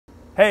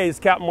Hey, it's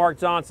Captain Mark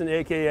Johnson,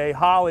 aka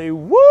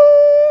Hollywood,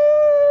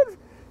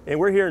 and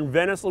we're here in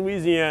Venice,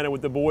 Louisiana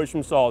with the boys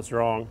from Salt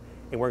Strong,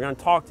 and we're going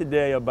to talk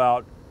today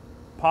about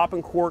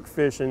popping cork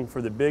fishing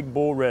for the big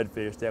bull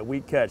redfish that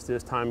we catch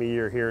this time of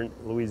year here in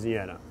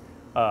Louisiana.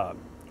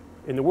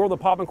 In the world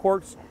of popping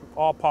corks,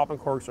 all popping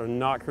corks are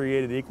not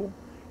created equal,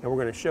 and we're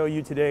going to show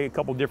you today a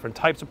couple different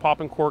types of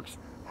popping corks,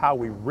 how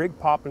we rig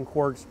popping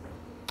corks,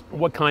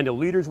 what kind of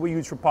leaders we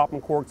use for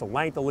popping corks, the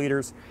length of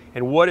leaders,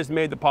 and what has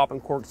made the popping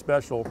cork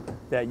special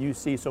that you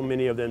see so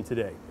many of them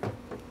today.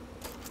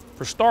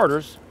 For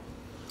starters,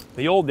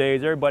 the old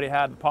days, everybody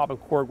had the popping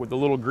cork with the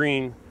little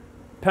green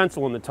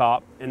pencil in the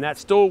top, and that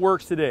still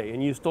works today,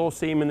 and you still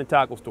see them in the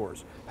tackle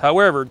stores.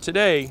 However,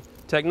 today,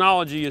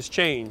 technology has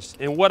changed,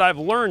 and what I've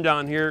learned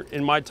down here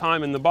in my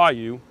time in the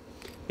bayou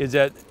is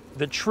that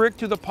the trick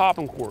to the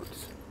popping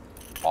corks,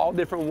 all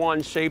different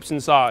ones, shapes,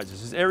 and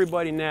sizes, is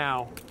everybody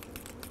now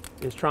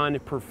is trying to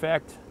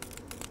perfect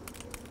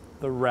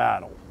the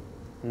rattle.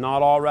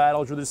 Not all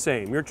rattles are the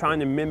same. You're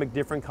trying to mimic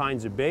different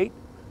kinds of bait.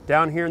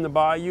 Down here in the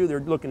bayou, they're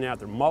looking at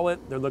their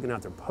mullet, they're looking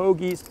at their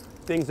pogies,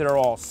 things that are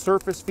all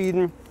surface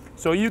feeding.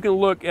 So you can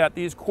look at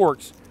these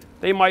corks.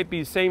 They might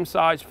be same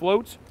size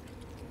floats.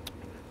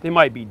 They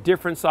might be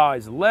different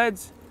size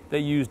leads. They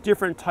use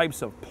different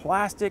types of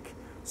plastic.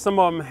 Some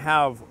of them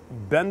have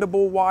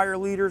bendable wire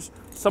leaders.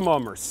 Some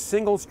of them are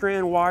single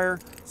strand wire.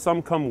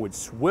 Some come with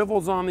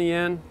swivels on the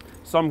end.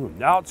 Some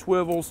without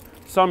swivels,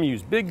 some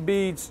use big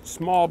beads,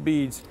 small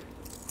beads.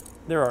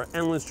 There are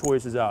endless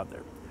choices out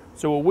there.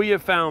 So what we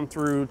have found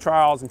through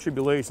trials and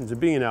tribulations of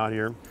being out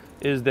here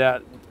is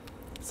that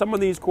some of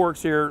these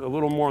corks here, a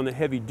little more on the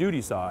heavy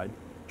duty side,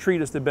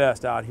 treat us the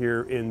best out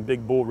here in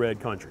big bull red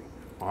country.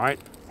 All right,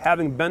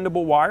 having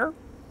bendable wire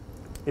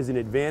is an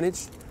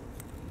advantage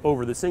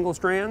over the single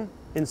strand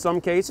in some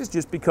cases,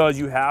 just because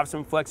you have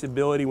some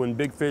flexibility when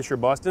big fish are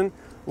busting.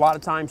 A lot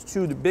of times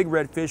too, the big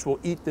redfish will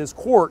eat this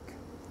cork.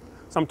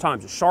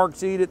 Sometimes the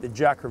sharks eat it, the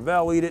jack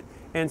crevalle eat it.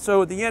 And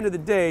so at the end of the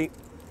day,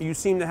 you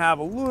seem to have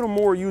a little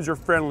more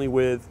user-friendly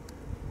with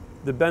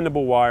the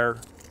bendable wire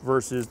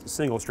versus the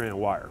single strand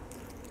wire.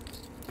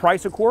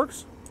 Price of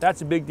corks,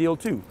 that's a big deal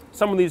too.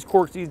 Some of these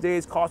corks these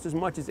days cost as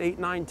much as $8,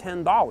 $9,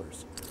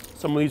 $10.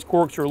 Some of these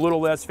corks are a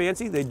little less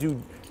fancy. They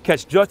do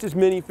catch just as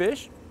many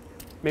fish.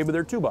 Maybe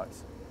they're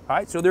 2-bucks. All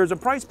right, so there's a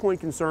price point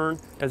concern,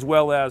 as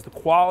well as the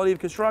quality of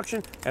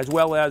construction, as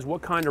well as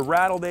what kind of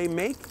rattle they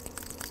make.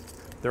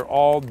 They're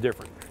all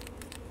different.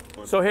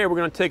 So here we're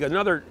going to take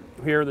another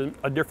here,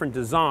 a different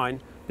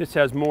design. This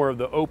has more of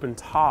the open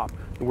top,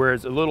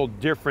 whereas a little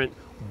different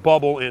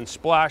bubble and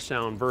splash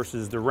sound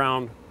versus the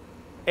round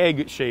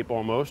egg shape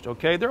almost,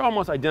 okay? They're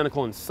almost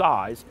identical in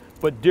size,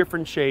 but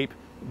different shape,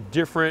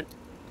 different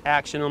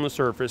action on the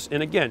surface.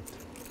 And again,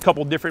 a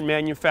couple different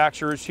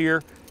manufacturers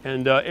here,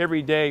 and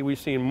every day we've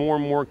seen more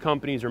and more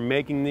companies are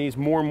making these,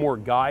 more and more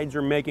guides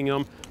are making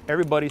them.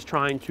 Everybody's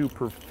trying to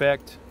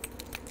perfect.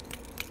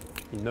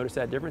 You notice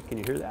that difference? Can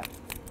you hear that?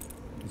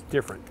 It's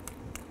different.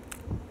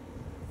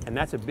 And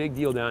that's a big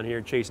deal down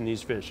here chasing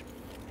these fish.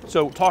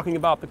 So talking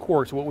about the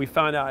corks, what we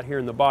found out here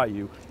in the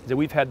bayou is that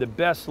we've had the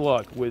best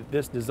luck with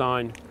this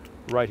design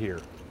right here.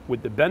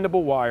 With the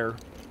bendable wire,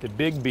 the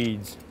big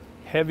beads,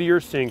 heavier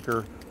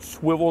sinker,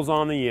 swivels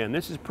on the end.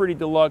 This is pretty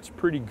deluxe,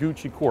 pretty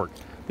Gucci cork.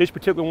 These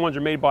particular ones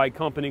are made by a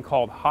company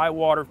called High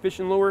Water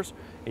Fishing Lures,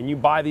 and you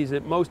buy these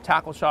at most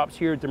tackle shops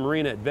here at the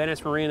marina, at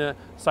Venice Marina,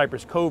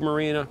 Cypress Cove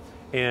Marina.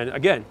 And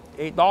again,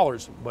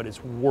 $8, but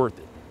it's worth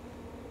it.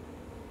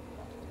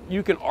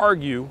 You can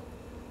argue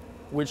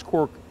which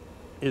cork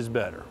is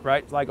better,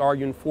 right? It's like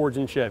arguing Fords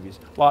and Chevys.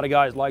 A lot of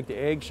guys like the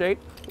egg shape,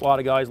 a lot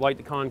of guys like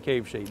the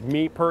concave shape.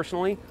 Me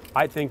personally,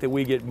 I think that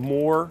we get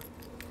more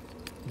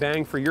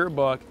bang for your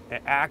buck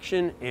at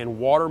action and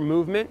water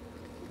movement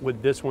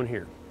with this one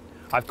here.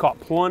 I've caught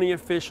plenty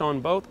of fish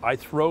on both. I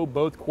throw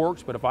both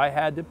corks, but if I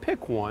had to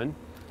pick one,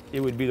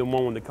 it would be the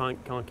one with the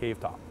concave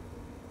top.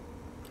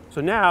 So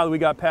now that we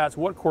got past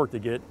what cork to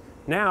get,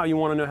 now you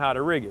want to know how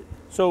to rig it.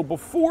 So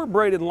before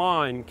braided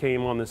line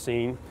came on the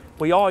scene,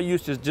 we all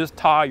used to just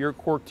tie your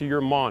cork to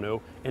your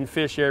mono and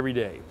fish every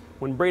day.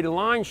 When braided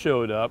line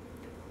showed up,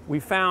 we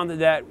found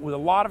that with a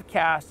lot of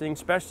casting,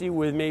 especially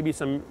with maybe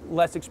some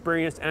less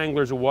experienced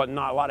anglers or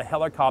whatnot, a lot of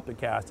helicopter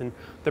casting,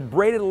 the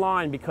braided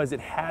line, because it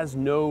has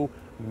no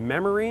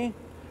memory,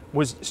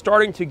 was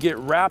starting to get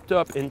wrapped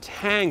up and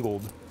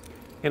tangled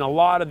in a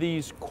lot of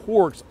these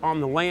corks on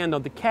the land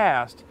of the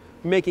cast,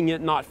 making it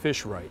not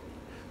fish right.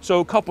 So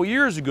a couple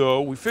years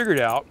ago, we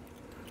figured out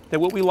that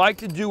what we like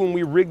to do when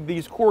we rig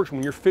these corks,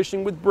 when you're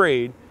fishing with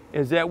braid,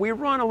 is that we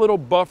run a little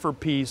buffer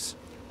piece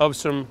of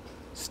some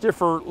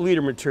stiffer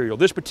leader material.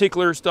 This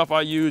particular stuff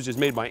I use is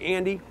made by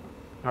Andy.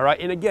 All right,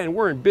 and again,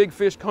 we're in big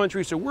fish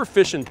country, so we're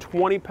fishing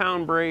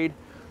 20-pound braid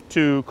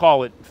to,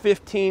 call it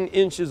 15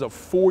 inches of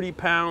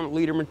 40-pound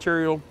leader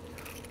material,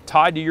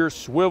 tied to your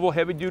swivel,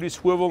 heavy-duty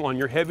swivel on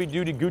your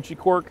heavy-duty Gucci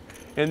cork,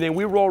 and then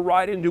we roll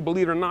right into,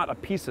 believe it or not, a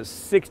piece of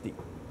 60.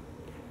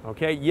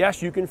 Okay,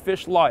 yes, you can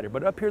fish lighter,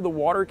 but up here the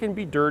water can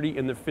be dirty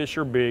and the fish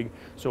are big,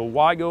 so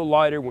why go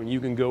lighter when you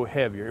can go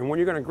heavier? And when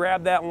you're gonna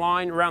grab that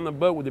line around the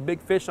boat with the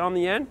big fish on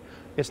the end,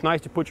 it's nice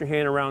to put your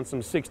hand around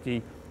some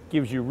 60,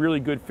 gives you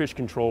really good fish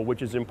control,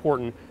 which is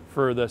important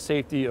for the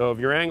safety of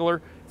your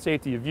angler,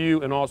 safety of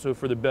you, and also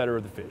for the better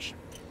of the fish.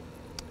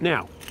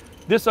 Now,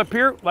 this up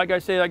here, like I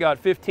said, I got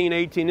 15,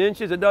 18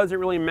 inches. It doesn't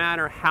really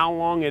matter how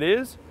long it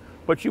is,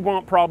 but you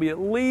want probably at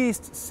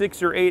least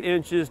 6 or 8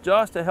 inches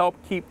just to help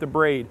keep the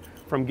braid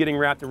from getting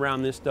wrapped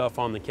around this stuff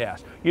on the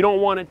cast. You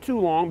don't want it too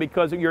long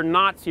because your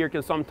knots here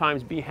can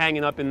sometimes be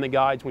hanging up in the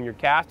guides when you're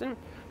casting.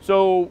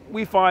 So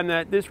we find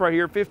that this right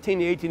here, 15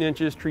 to 18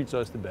 inches, treats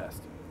us the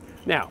best.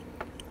 Now,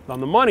 on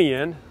the money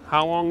end,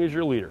 how long is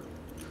your leader?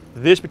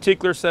 This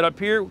particular setup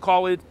here, we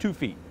call it 2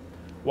 feet.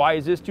 Why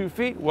is this 2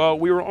 feet? Well,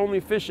 we were only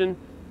fishing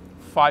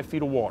 5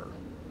 feet of water.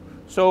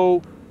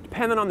 So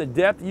depending on the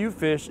depth you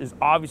fish is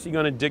obviously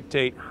going to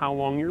dictate how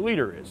long your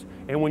leader is.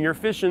 And when you're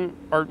fishing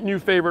our new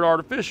favorite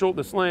artificial,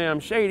 the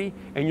Slam Shady,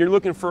 and you're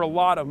looking for a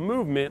lot of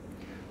movement,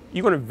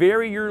 you're going to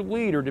vary your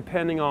leader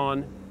depending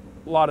on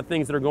a lot of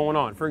things that are going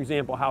on. For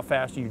example, how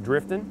fast are you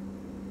drifting,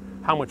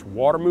 how much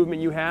water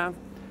movement you have,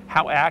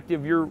 how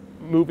active you're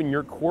moving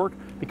your cork,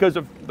 because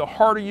the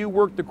harder you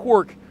work the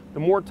cork, the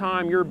more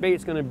time your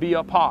bait's going to be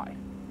up high.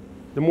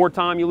 The more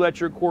time you let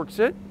your cork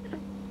sit,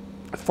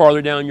 the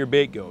farther down your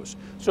bait goes.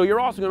 So you're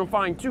also going to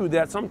find too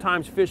that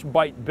sometimes fish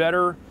bite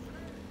better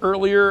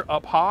earlier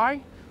up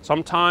high.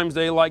 Sometimes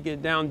they like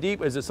it down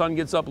deep as the sun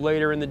gets up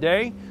later in the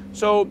day.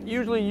 So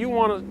usually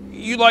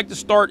you like to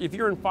start, if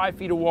you're in 5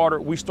 feet of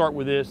water, we start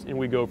with this and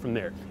we go from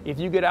there. If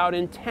you get out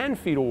in 10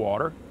 feet of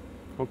water,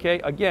 okay,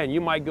 again, you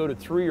might go to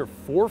 3 or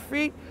 4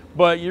 feet,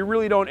 but you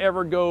really don't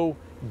ever go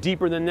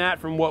deeper than that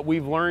from what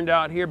we've learned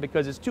out here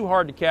because it's too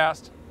hard to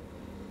cast.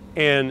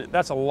 And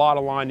that's a lot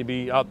of line to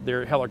be out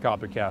there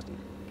helicopter casting.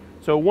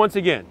 So once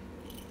again,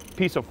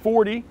 piece of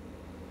 40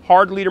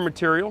 hard leader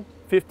material,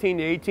 15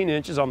 to 18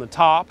 inches on the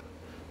top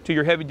to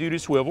your heavy duty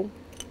swivel.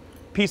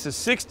 Piece of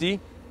 60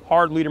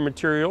 hard leader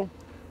material,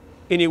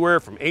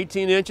 anywhere from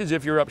 18 inches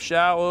if you're up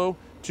shallow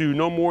to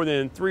no more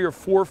than 3 or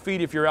 4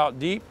 feet if you're out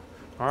deep.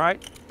 All right,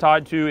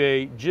 tied to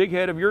a jig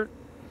head of your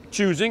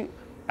choosing.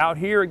 Out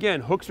here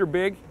again, hooks are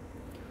big,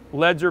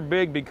 leads are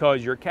big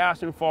because you're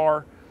casting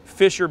far.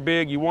 Fish are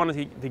big, you want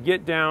it to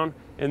get down,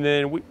 and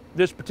then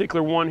this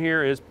particular one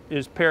here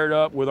is paired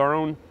up with our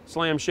own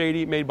Slam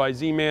Shady made by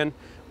Z-Man,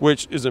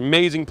 which is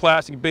amazing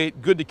plastic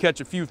bait, good to catch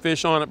a few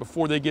fish on it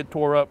before they get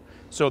tore up.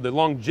 So the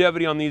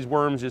longevity on these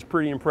worms is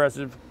pretty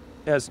impressive,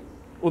 as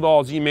with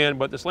all Z-Man,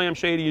 but the Slam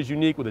Shady is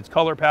unique with its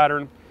color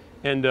pattern,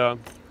 and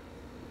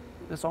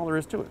that's all there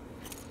is to it.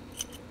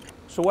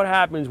 So what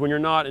happens when you're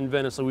not in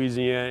Venice,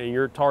 Louisiana, and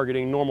you're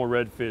targeting normal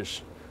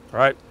redfish, all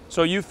right?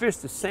 So you fish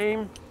the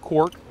same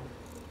cork.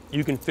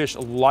 You can fish a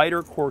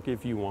lighter cork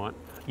if you want.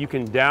 You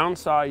can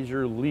downsize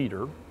your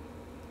leader,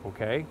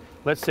 okay?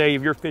 Let's say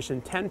if you're fishing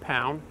 10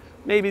 pound,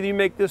 maybe you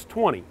make this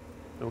 20,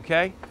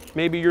 okay?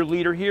 Maybe your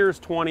leader here is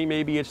 20,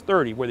 maybe it's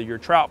 30, whether you're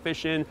trout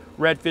fishing,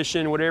 red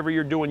fishing, whatever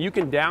you're doing, you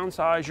can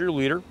downsize your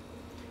leader.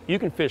 You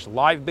can fish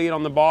live bait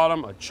on the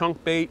bottom, a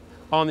chunk bait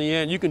on the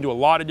end. You can do a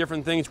lot of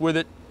different things with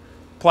it,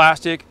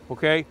 plastic,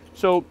 okay?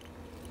 So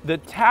the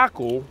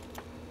tackle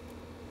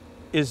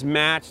is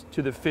matched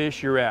to the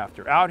fish you're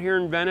after. Out here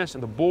in Venice,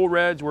 and the bull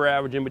reds, we're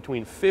averaging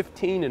between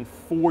 15 and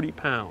 40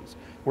 pounds.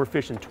 We're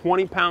fishing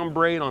 20-pound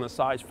braid on a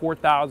size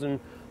 4,000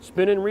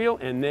 spinning reel,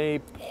 and they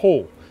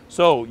pull.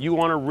 So you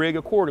want to rig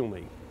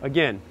accordingly.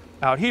 Again,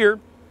 out here,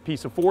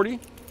 piece of 40,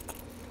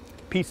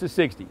 piece of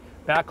 60.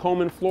 Back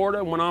home in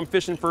Florida, when I'm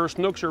fishing for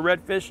snooks or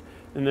redfish,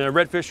 and the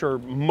redfish are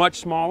much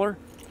smaller,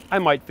 I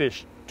might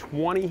fish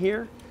 20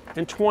 here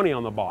and 20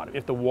 on the bottom.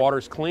 If the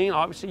water's clean,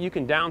 obviously you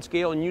can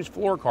downscale and use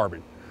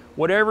fluorocarbon.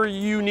 Whatever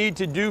you need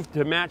to do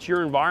to match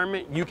your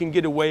environment, you can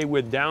get away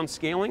with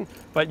downscaling,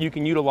 but you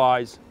can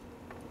utilize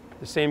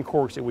the same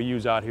corks that we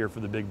use out here for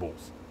the big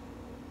bulls.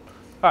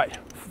 All right,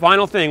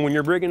 final thing, when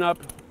you're rigging up,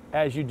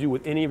 as you do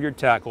with any of your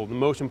tackle, the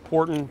most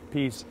important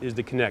piece is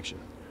the connection.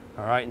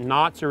 All right,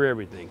 knots are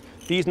everything.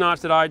 These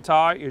knots that I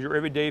tie is your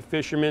everyday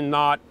fisherman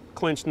knot,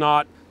 clinch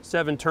knot,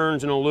 7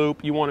 turns in a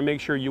loop. You want to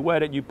make sure you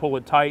wet it, you pull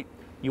it tight.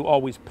 You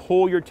always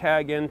pull your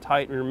tag end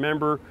tight, and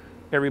remember,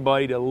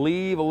 everybody, to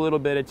leave a little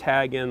bit of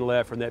tag end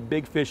left when that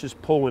big fish is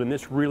pulling and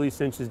this really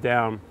cinches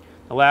down.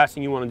 The last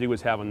thing you want to do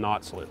is have a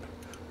knot slip,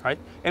 right?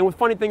 And the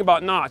funny thing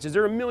about knots is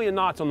there are a million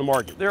knots on the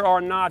market. There are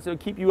knots that will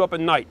keep you up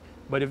at night.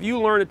 But if you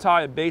learn to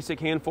tie a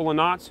basic handful of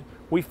knots,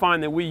 we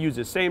find that we use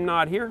the same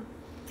knot here,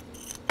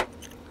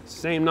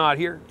 same knot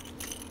here,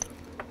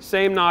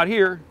 same knot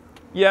here.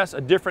 Yes,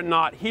 a different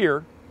knot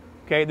here.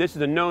 Okay, this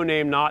is a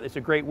no-name knot. It's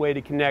a great way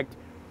to connect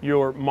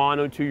your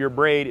mono to your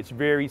braid. It's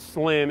very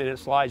slim and it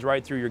slides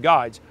right through your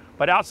guides.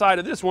 But outside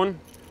of this one,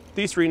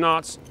 these 3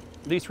 knots,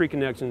 these 3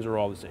 connections are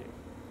all the same.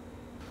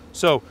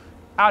 So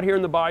out here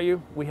in the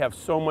bayou, we have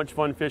so much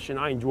fun fishing.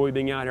 I enjoy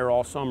being out here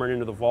all summer and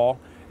into the fall.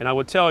 And I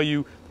will tell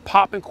you,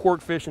 popping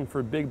cork fishing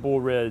for big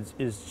bull reds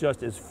is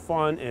just as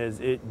fun as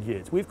it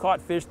gets. We've caught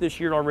fish this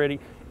year already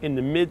in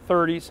the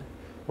mid-30s.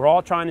 We're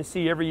all trying to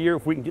see every year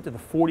if we can get to the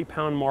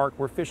 40-pound mark.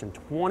 We're fishing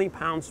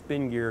 20-pound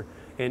spin gear,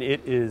 and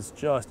it is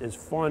just as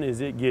fun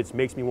as it gets.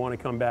 Makes me want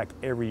to come back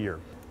every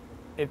year.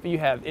 If you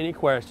have any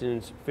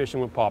questions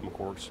fishing with popping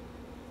corks,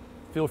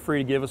 feel free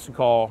to give us a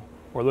call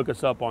or look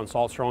us up on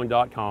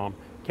saltstrong.com.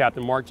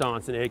 Captain Mark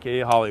Johnson, aka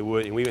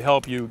Hollywood, and we will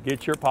help you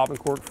get your popping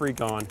cork freak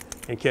on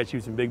and catch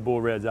you some big bull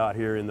reds out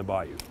here in the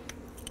bayou.